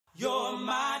You're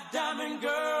my diamond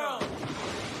girl.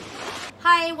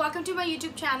 Hi, welcome to my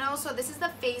YouTube channel. So this is the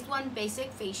phase 1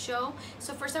 basic facial.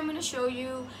 So first I'm going to show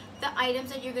you the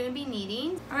items that you're going to be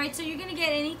needing. Alright, so you're going to get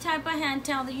any type of hand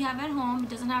towel that you have at home. It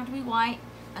doesn't have to be white.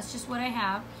 That's just what I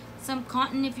have. Some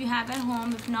cotton if you have at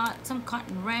home. If not, some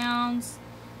cotton rounds.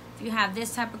 If you have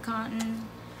this type of cotton.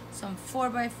 Some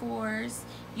 4x4s.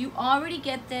 You already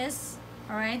get this.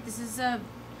 Alright, this is a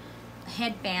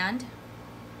headband.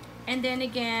 And then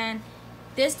again,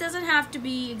 this doesn't have to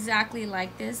be exactly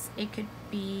like this. It could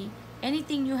be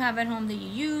anything you have at home that you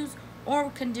use,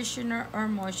 or conditioner or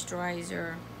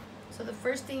moisturizer. So the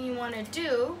first thing you want to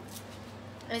do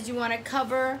is you want to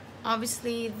cover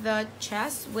obviously the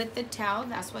chest with the towel.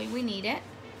 That's why we need it.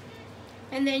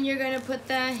 And then you're going to put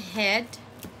the head.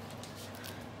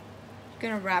 You're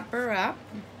going to wrap her up.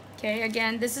 Okay,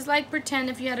 again, this is like pretend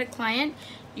if you had a client,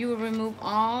 you would remove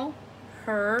all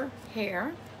her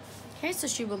hair. Okay, so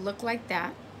she will look like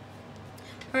that.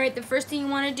 Alright, the first thing you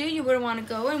want to do, you would want to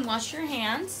go and wash your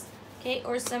hands, okay,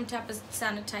 or some type of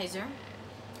sanitizer.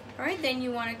 Alright, then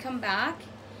you want to come back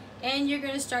and you're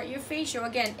going to start your facial.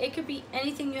 Again, it could be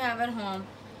anything you have at home.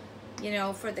 You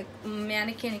know, for the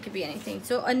mannequin, it could be anything.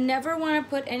 So I never want to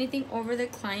put anything over the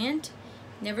client.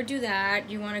 Never do that.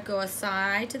 You want to go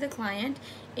aside to the client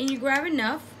and you grab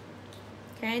enough.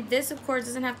 Okay, this of course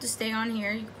doesn't have to stay on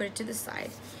here. You can put it to the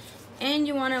side. And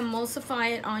you want to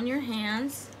emulsify it on your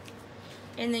hands.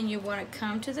 And then you want to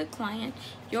come to the client.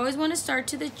 You always want to start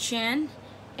to the chin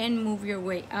and move your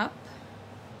way up.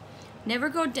 Never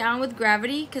go down with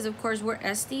gravity because of course we're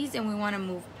Estes and we want to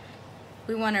move.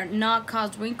 We want to not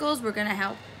cause wrinkles. We're going to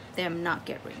help them not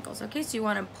get wrinkles. Okay, so you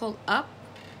want to pull up,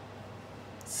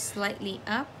 slightly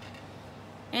up.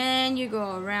 And you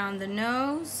go around the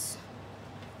nose,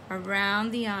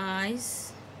 around the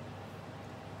eyes.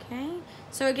 Okay,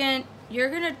 so again, you're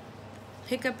going to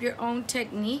pick up your own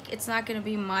technique. It's not going to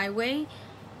be my way,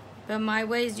 but my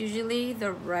way is usually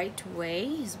the right way,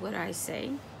 is what I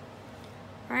say.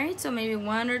 Alright, so maybe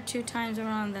 1 or 2 times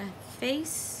around the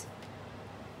face.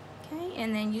 Okay,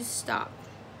 and then you stop.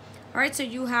 Alright, so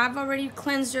you have already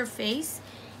cleansed your face,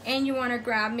 and you want to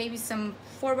grab maybe some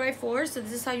 4x4s. So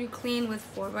this is how you clean with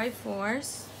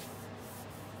 4x4s.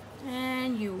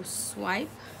 And you swipe.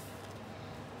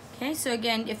 Okay, so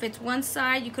again, if it's one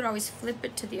side, you could always flip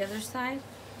it to the other side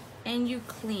and you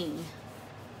clean.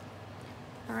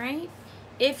 Alright,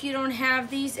 if you don't have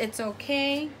these, it's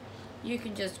okay. You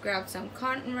can just grab some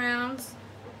cotton rounds.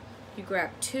 You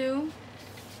grab 2.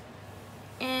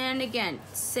 And again,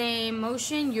 same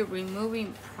motion, you're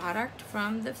removing product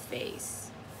from the face.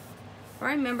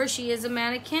 Alright, remember she is a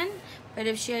mannequin, but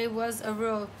if she was a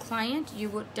real client, you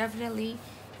would definitely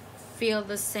feel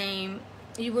the same.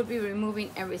 You would be removing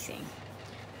everything.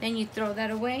 Then you throw that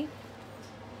away.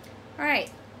 Alright,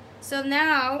 so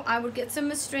now I would get some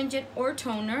astringent or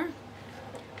toner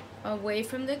away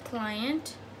from the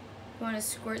client. You want to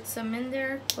squirt some in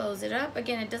there, close it up.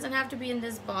 Again, it doesn't have to be in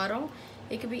this bottle.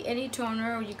 It could be any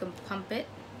toner or you can pump it.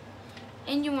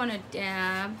 And you want to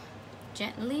dab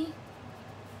gently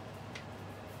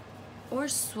or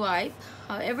swipe.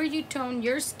 However you tone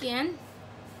your skin,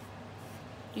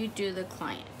 you do the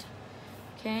client.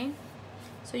 Okay,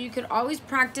 so you could always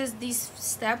practice these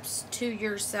steps to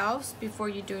yourselves before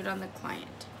you do it on the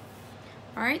client.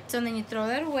 Alright, so then you throw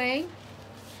that away.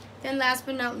 Then last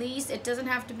but not least, it doesn't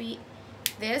have to be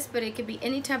this, but it could be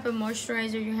any type of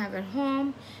moisturizer you have at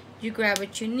home. You grab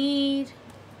what you need.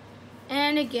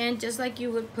 And again, just like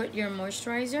you would put your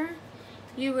moisturizer,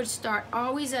 you would start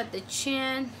always at the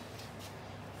chin.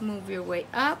 Move your way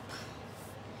up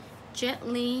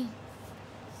gently.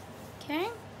 Okay.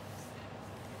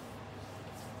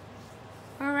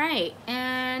 Alright,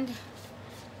 and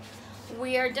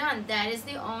we are done. That is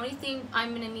the only thing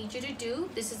I'm going to need you to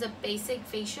do. This is a basic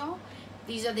facial.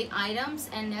 These are the items,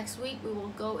 and next week we will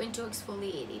go into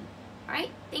exfoliating.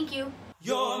 Alright, thank you.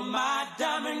 You're my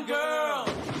diamond girl.